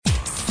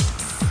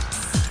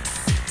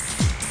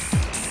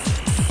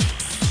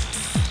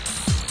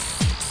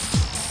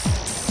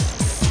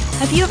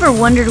Have you ever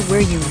wondered where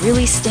you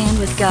really stand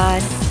with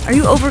God? Are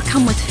you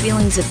overcome with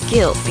feelings of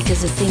guilt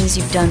because of things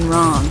you've done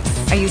wrong?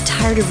 Are you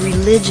tired of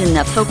religion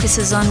that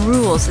focuses on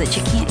rules that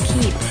you can't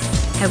keep?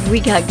 Have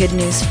we got good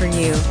news for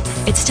you?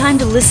 It's time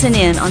to listen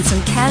in on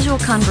some casual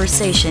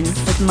conversation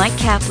with Mike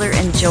Kapler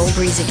and Joel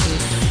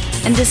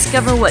Brieseke and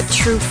discover what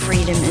true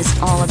freedom is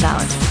all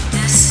about.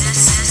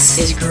 This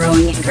is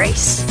Growing in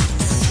Grace.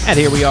 And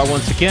here we are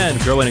once again,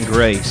 Growing in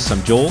Grace.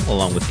 I'm Joel,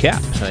 along with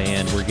Cap,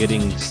 and we're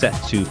getting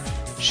set to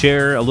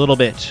share a little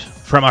bit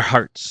from our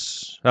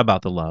hearts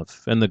about the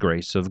love and the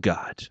grace of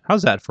God.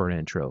 How's that for an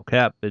intro,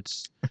 Cap?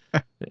 It's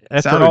after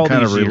sounded all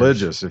kind these of years,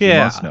 religious, if you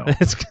must know.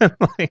 It's kind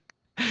of like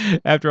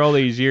after all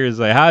these years,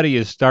 like how do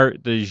you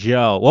start the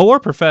show? Well, we're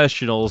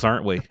professionals,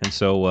 aren't we? And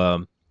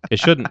so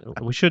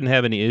we shouldn't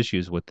have any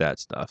issues with that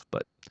stuff.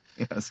 But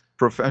Yes,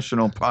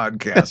 professional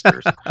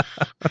podcasters.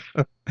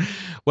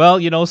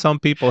 well, some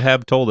people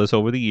have told us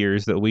over the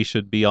years that we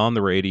should be on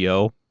the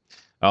radio.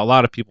 A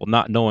lot of people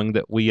not knowing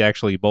that we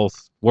actually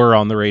both were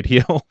on the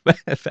radio.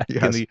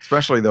 Yes,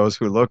 especially those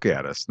who look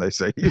at us. They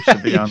say, you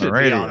should be on the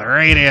radio. Be on the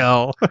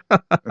radio.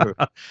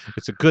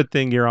 It's a good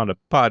thing you're on a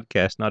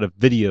podcast, not a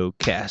video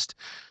cast.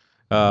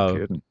 No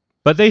kidding.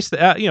 But they,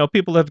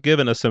 people have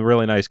given us some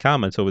really nice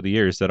comments over the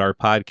years that our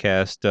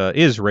podcast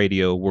is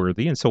radio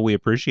worthy. And so we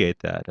appreciate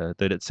that,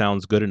 that it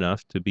sounds good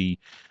enough to be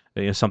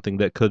something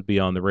that could be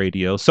on the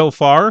radio. So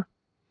far,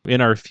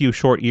 in our few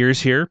short years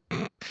here,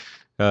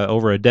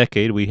 over a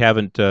decade, we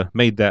haven't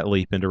made that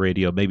leap into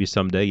radio. Maybe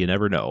someday, you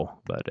never know.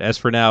 But as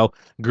for now,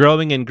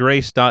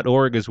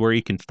 growingingrace.org is where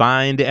you can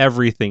find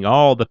everything,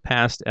 all the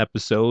past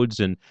episodes.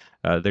 And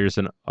there's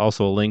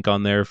also a link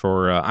on there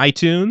for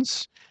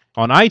iTunes.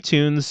 On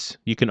iTunes,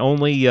 you can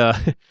only,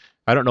 I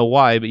don't know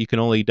why, but you can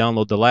only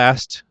download the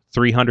last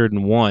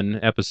 301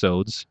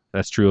 episodes.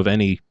 That's true of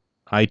any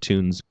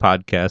iTunes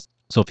podcast.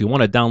 So if you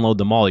want to download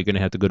them all, you're going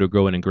to have to go to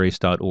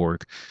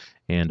growingingrace.org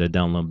and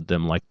download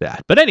them like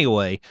that. But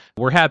anyway,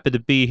 we're happy to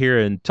be here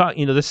and talk.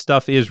 This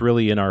stuff is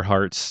really in our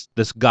hearts.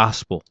 This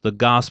gospel, the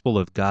gospel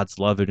of God's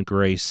love and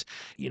grace.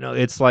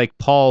 It's like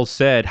Paul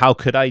said, how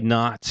could I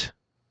not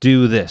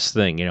do this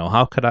thing?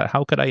 How could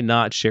I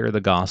not share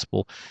the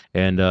gospel?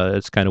 And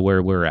it's kind of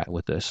where we're at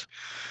with this.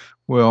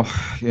 Well,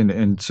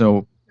 and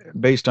so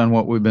based on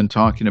what we've been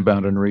talking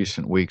about in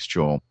recent weeks,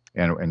 Joel,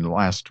 and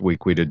last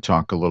week we did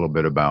talk a little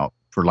bit about,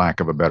 for lack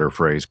of a better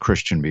phrase,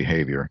 Christian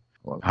behavior.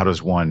 How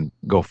does one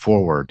go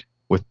forward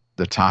with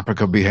the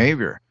topic of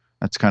behavior?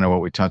 That's kind of what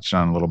we touched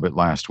on a little bit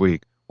last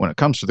week. When it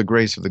comes to the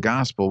grace of the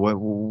gospel,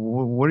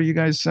 what are you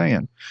guys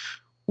saying?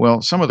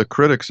 Well, some of the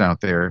critics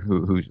out there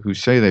who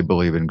say they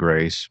believe in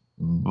grace,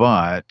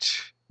 but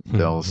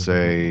they'll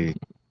say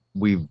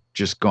we've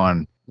just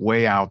gone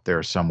way out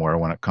there somewhere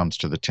when it comes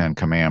to the Ten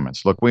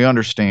Commandments. Look, we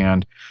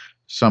understand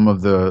some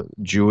of the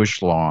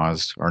Jewish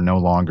laws are no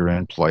longer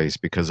in place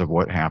because of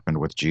what happened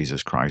with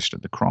Jesus Christ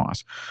at the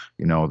cross.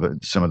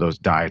 Some of those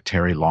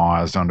dietary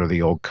laws under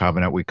the Old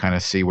Covenant, we kind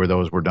of see where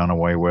those were done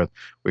away with.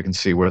 We can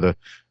see where the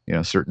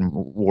certain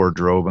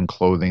wardrobe and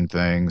clothing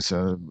things,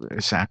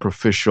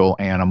 sacrificial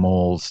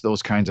animals,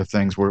 those kinds of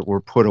things were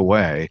put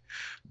away.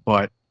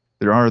 But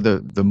there are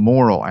the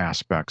moral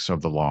aspects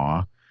of the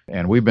law.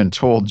 And we've been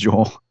told,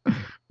 Joel,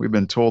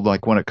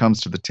 like when it comes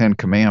to the Ten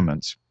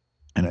Commandments,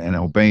 and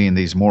obeying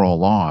these moral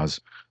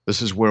laws,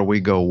 this is where we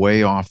go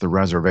way off the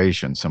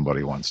reservation,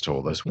 somebody once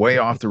told us. Way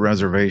off the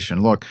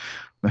reservation. Look,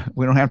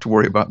 we don't have to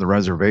worry about the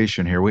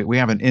reservation here. We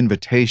have an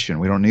invitation.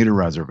 We don't need a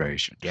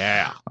reservation.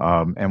 Yeah.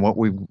 And what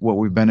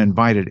we've been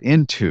invited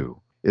into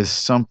is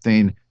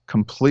something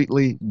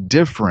completely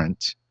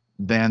different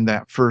than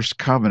that first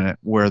covenant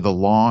where the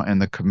law and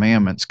the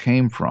commandments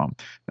came from.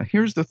 Now,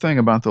 here's the thing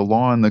about the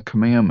law and the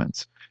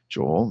commandments,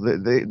 Joel.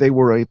 They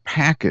were a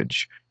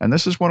package. And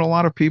this is what a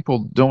lot of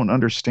people don't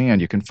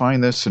understand. You can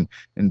find this in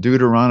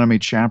Deuteronomy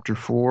chapter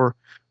 4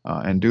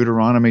 and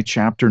Deuteronomy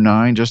chapter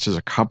 9, just as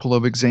a couple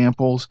of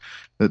examples.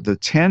 That the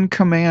Ten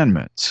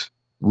Commandments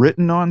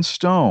written on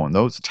stone,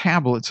 those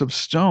tablets of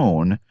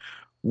stone,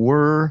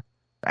 were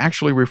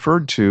actually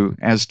referred to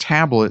as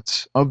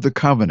tablets of the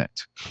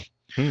covenant.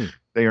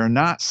 They are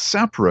not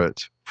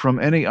separate from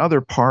any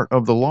other part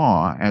of the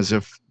law, as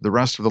if the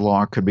rest of the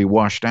law could be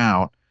washed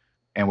out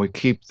and we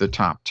keep the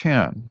top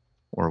 10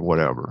 or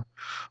whatever.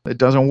 It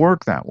doesn't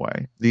work that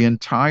way. The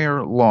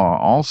entire law,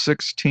 all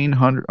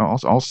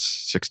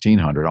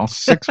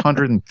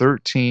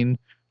 613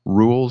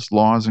 rules,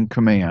 laws, and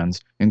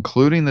commands,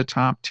 including the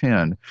top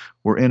 10,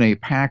 were in a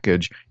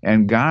package,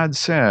 and God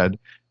said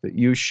that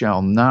you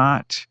shall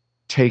not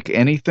take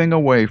anything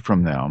away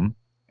from them,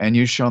 and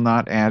you shall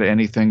not add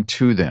anything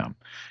to them.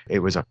 It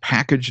was a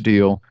package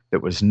deal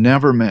that was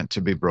never meant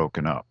to be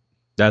broken up.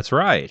 That's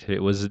right.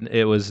 It was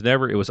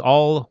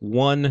all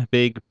one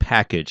big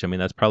package. I mean,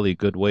 that's probably a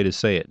good way to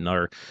say it in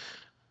our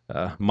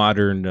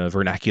modern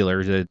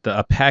vernacular,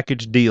 a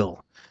package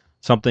deal,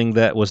 something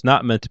that was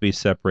not meant to be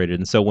separated.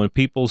 And so when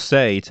people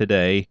say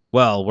today,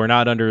 well, we're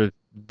not under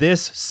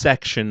this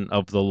section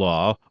of the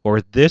law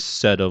or this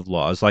set of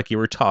laws, like you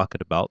were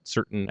talking about,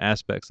 certain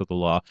aspects of the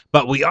law,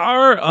 but we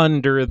are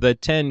under the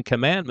Ten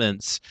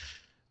Commandments,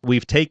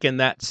 We've taken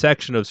that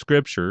section of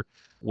Scripture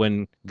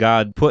when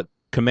God put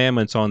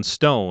commandments on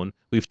stone.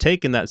 We've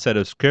taken that set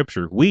of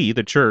Scripture. We,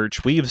 the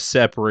church, we've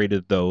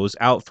separated those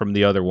out from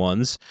the other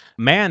ones.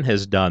 Man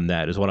has done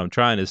that, is what I'm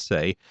trying to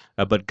say,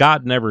 but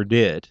God never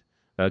did.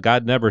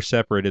 God never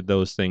separated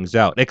those things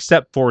out,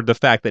 except for the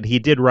fact that he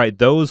did write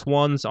those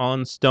ones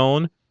on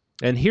stone.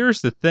 And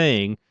here's the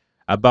thing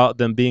about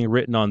them being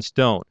written on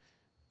stone.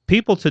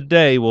 People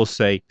today will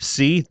say,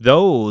 see,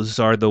 those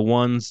are the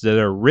ones that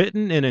are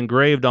written and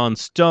engraved on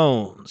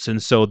stones.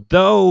 And so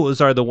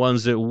those are the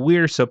ones that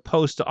we're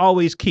supposed to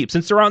always keep.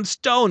 Since they're on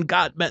stone,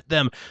 God meant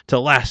them to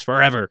last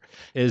forever.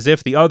 As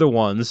if the other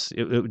ones,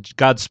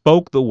 God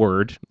spoke the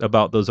word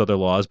about those other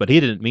laws, but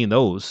he didn't mean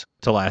those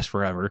to last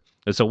forever.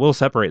 And so we'll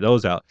separate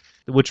those out,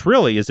 which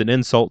really is an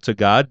insult to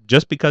God.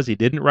 Just because he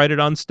didn't write it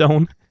on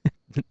stone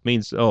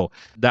means, oh,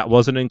 that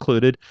wasn't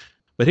included.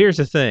 But here's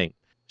the thing.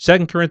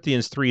 2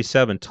 Corinthians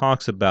 3:7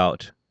 talks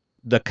about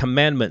the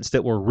commandments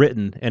that were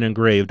written and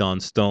engraved on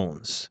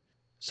stones.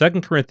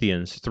 2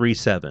 Corinthians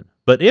 3:7.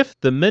 But if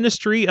the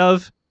ministry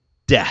of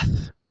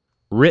death,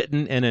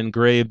 written and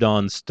engraved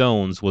on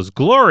stones, was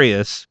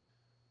glorious,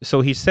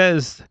 so he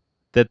says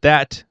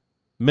that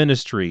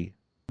ministry,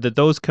 that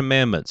those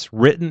commandments,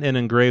 written and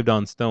engraved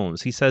on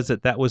stones, he says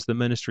that was the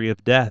ministry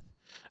of death.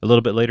 A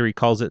little bit later, he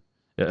calls it,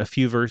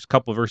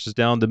 couple of verses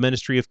down, the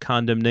ministry of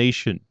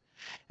condemnation.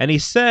 And he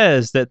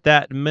says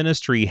that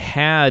ministry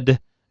had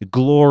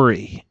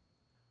glory,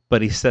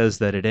 but he says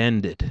that it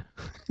ended.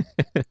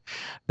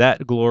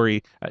 That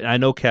glory, I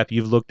know, Cap,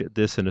 you've looked at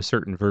this in a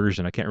certain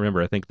version. I can't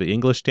remember. I think the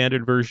English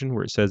Standard Version,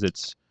 where it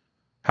says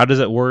how does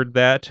it word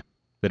that?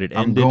 That it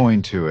ended? I'm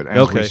going to it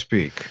as we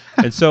speak.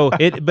 And so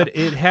but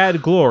it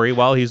had glory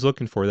while he's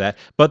looking for that.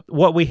 But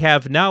what we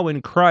have now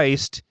in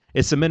Christ,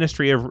 it's the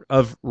ministry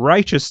of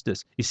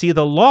righteousness. You see,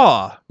 the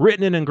law,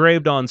 written and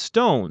engraved on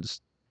stones,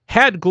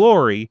 had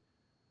glory,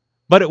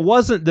 but it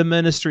wasn't the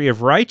ministry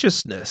of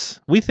righteousness.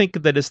 We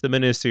think that it's the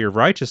ministry of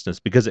righteousness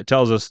because it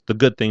tells us the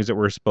good things that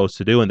we're supposed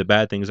to do and the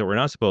bad things that we're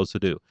not supposed to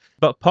do.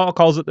 But Paul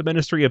calls it the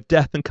ministry of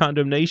death and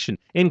condemnation.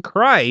 In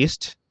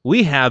Christ,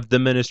 we have the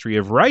ministry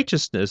of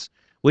righteousness,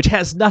 which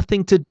has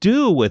nothing to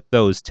do with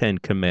those 10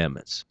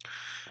 commandments.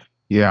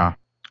 Yeah.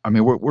 I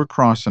mean, we're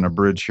crossing a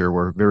bridge here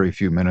where very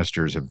few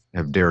ministers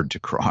have dared to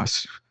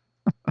cross.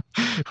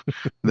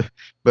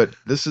 But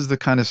this is the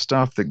kind of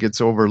stuff that gets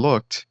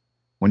overlooked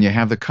when you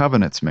have the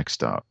covenants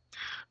mixed up.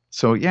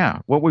 So yeah,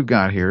 what we've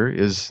got here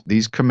is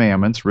these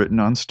commandments written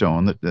on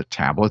stone, the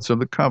tablets of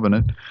the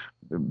covenant,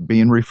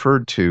 being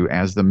referred to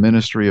as the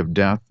ministry of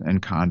death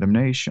and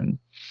condemnation.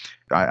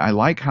 I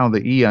like how the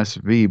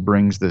ESV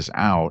brings this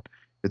out.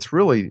 It's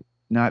really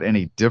not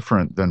any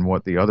different than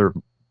what the other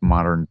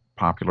modern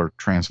popular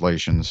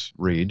translations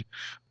read.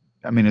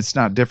 I mean, it's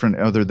not different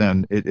other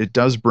than it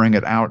does bring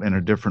it out in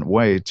a different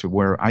way to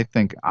where I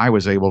think I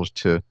was able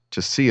to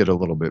see it a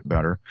little bit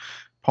better.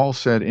 Paul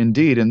said,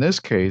 indeed, in this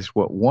case,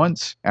 what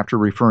once, after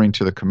referring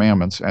to the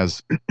commandments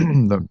as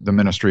the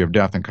ministry of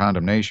death and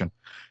condemnation,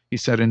 he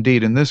said,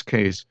 indeed, in this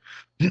case,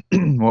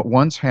 what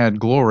once had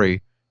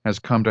glory has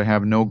come to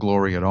have no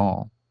glory at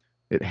all.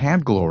 It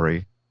had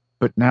glory,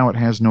 but now it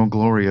has no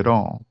glory at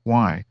all.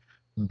 Why?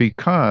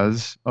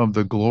 Because of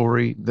the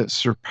glory that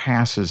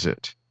surpasses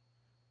it,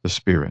 the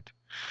Spirit.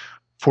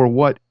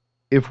 For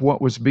if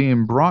what was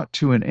being brought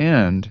to an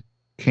end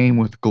came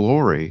with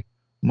glory,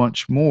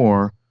 much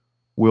more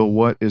will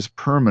what is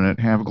permanent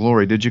have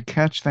glory. Did you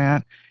catch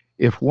that?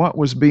 If what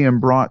was being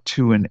brought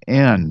to an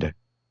end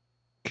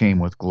came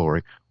with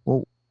glory.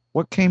 Well,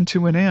 what came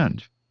to an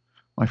end?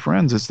 My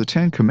friends, it's the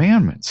 10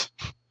 Commandments.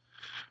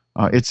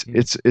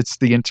 It's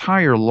the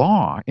entire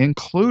law,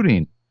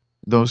 including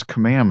those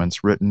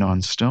commandments written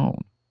on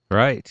stone.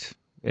 Right.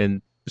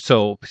 And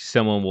so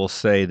someone will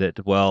say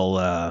that,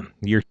 well,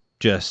 you're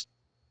just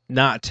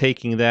not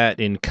taking that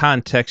in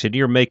context and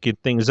you're making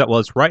things up. Well,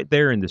 it's right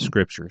there in the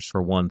scriptures,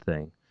 for one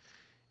thing.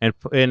 And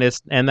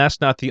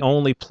that's not the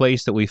only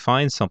place that we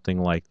find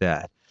something like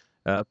that.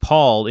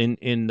 Paul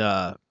in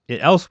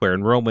elsewhere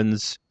in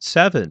Romans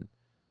 7,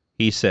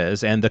 he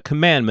says, and the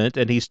commandment,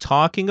 and he's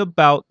talking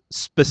about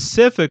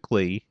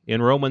specifically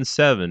in Romans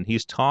 7, he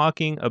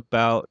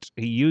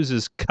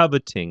uses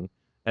coveting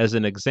as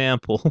an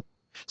example.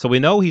 So we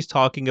know he's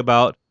talking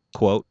about,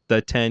 quote,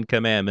 the 10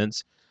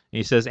 commandments. And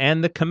he says,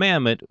 and the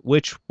commandment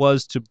which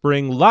was to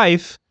bring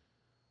life,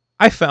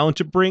 I found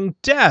to bring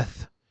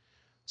death.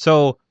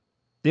 So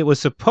it was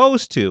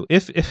supposed to,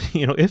 if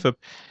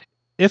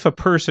a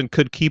person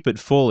could keep it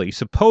fully,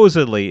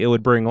 supposedly it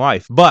would bring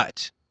life,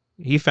 but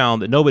he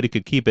found that nobody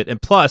could keep it.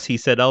 And plus, he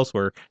said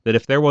elsewhere that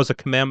if there was a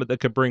commandment that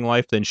could bring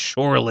life, then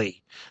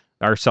surely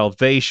our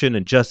salvation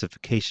and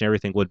justification,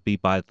 everything would be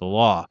by the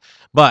law.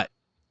 But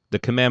the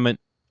commandment,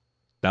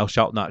 thou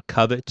shalt not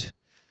covet,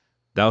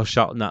 thou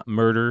shalt not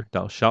murder,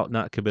 thou shalt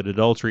not commit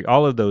adultery,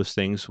 all of those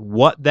things,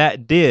 what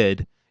that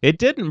did, it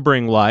didn't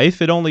bring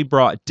life, it only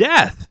brought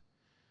death.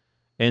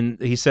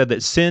 And he said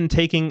that sin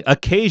taking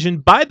occasion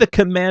by the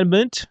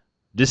commandment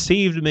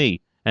deceived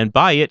me, and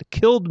by it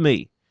killed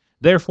me.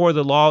 Therefore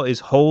the law is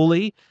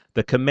holy,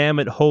 the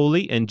commandment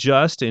holy and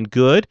just and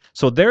good.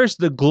 So there's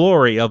the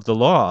glory of the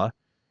law.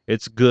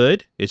 It's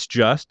good, it's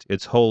just,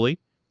 it's holy.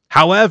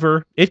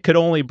 However, it could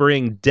only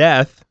bring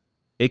death.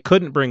 It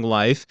couldn't bring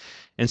life.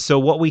 And so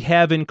what we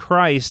have in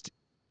Christ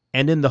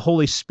and in the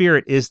Holy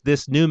Spirit is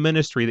this new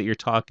ministry that you're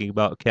talking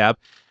about, Cap,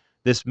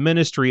 this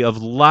ministry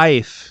of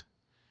life.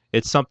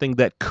 It's something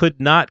that could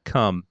not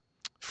come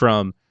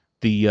from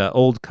the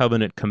Old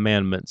Covenant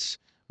commandments,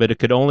 but it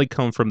could only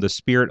come from the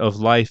Spirit of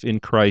life in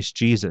Christ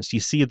Jesus. You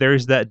see,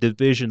 there's that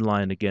division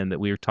line again that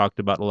we talked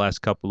about the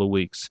last couple of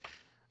weeks,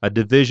 a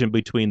division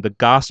between the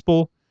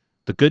gospel,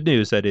 the good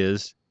news that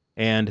is,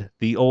 and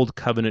the Old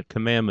Covenant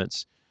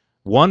commandments.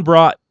 One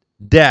brought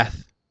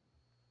death,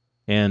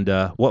 and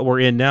what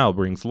we're in now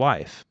brings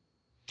life.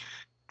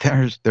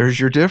 There's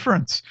your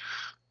difference.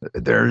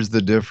 There's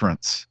the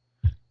difference.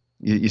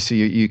 You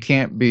see, you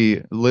can't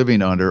be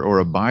living under or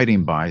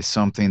abiding by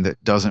something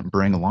that doesn't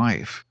bring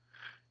life.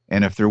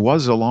 And if there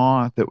was a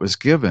law that was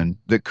given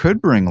that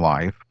could bring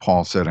life,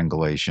 Paul said in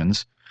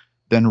Galatians,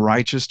 then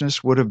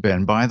righteousness would have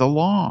been by the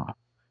law.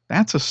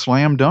 That's a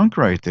slam dunk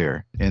right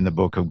there in the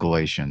book of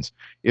Galatians.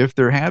 If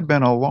there had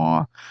been a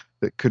law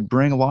that could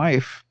bring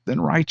life, then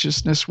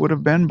righteousness would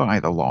have been by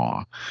the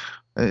law.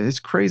 It's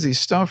crazy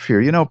stuff here.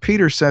 You know,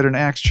 Peter said in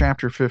Acts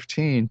chapter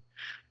 15,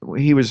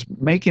 he was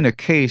making a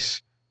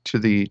case to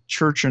the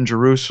church in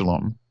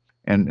Jerusalem,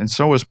 and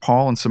so was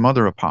Paul and some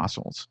other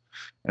apostles.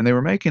 And they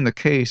were making the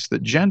case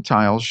that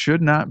Gentiles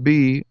should not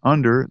be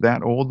under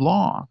that old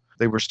law.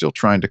 They were still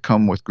trying to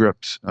come with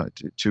grips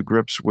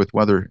with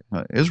whether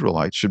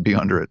Israelites should be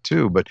under it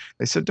too. But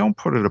they said, don't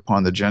put it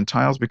upon the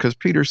Gentiles, because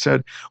Peter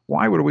said,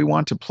 why would we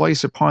want to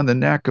place upon the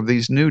neck of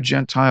these new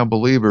Gentile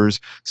believers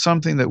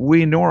something that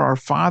we nor our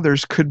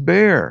fathers could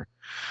bear?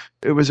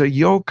 It was a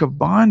yoke of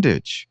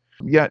bondage.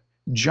 Yet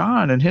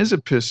John in his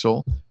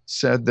epistle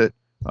said that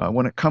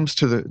when it comes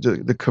to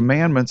the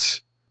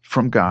commandments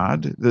from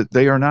God, that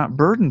they are not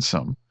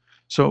burdensome.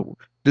 So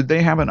did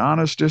they have an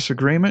honest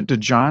disagreement?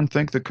 Did John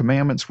think the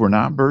commandments were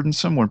not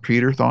burdensome when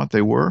Peter thought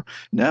they were?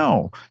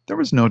 No, there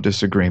was no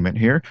disagreement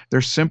here.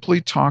 They're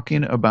simply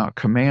talking about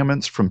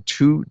commandments from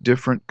two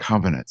different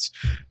covenants.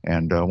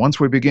 And once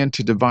we begin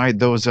to divide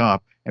those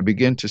up and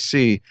begin to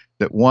see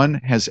that one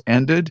has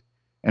ended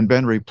and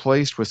been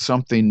replaced with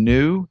something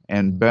new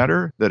and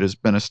better that has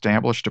been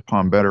established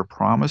upon better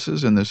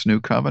promises in this new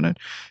covenant,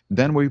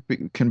 then we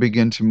can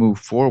begin to move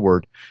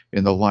forward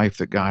in the life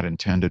that God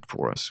intended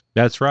for us.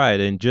 That's right.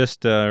 And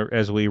just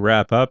as we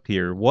wrap up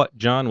here, what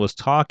John was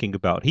talking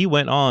about, he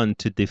went on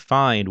to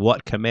define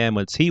what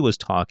commandments he was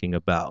talking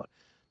about.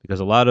 Because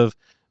a lot of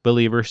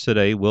believers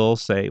today will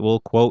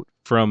quote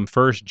from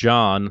 1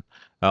 John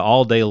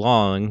all day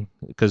long,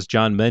 because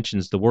John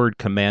mentions the word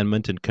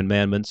commandment and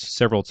commandments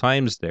several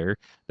times there,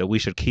 that we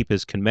should keep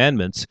his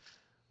commandments.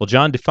 Well,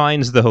 John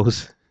defines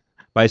those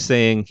by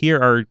saying, here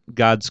are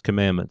God's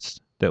commandments,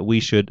 that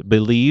we should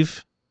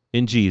believe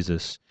in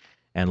Jesus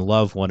and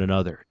love one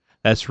another.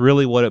 That's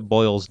really what it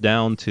boils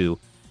down to.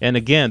 And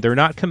again, they're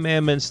not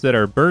commandments that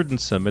are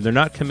burdensome, and they're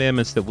not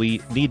commandments that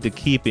we need to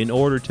keep in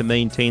order to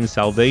maintain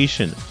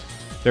salvation.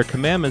 They're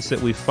commandments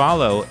that we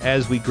follow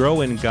as we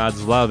grow in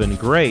God's love and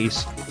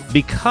grace,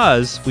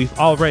 because we've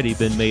already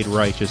been made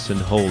righteous and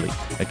holy.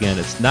 Again,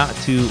 it's not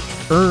to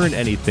earn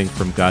anything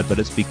from God, but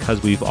it's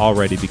because we've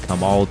already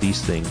become all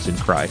these things in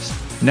Christ.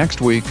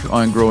 Next week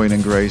on Growing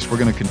in Grace, we're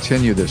going to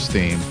continue this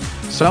theme.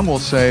 Some will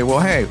say, well,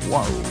 hey,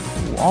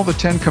 all the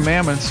 10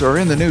 Commandments are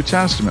in the New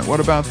Testament.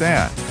 What about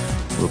that?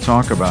 We'll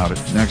talk about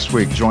it next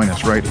week. Join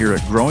us right here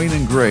at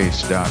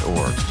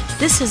growingingrace.org.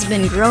 This has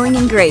been Growing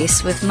in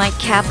Grace with Mike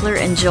Kapler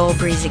and Joel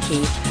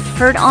Brizicki,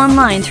 heard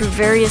online through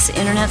various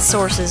internet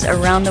sources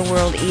around the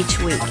world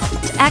each week.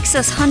 To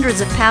access hundreds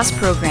of past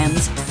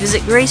programs,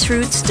 visit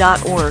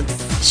graceroots.org.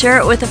 Share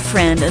it with a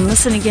friend and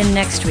listen again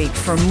next week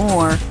for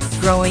more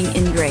Growing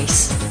in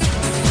Grace.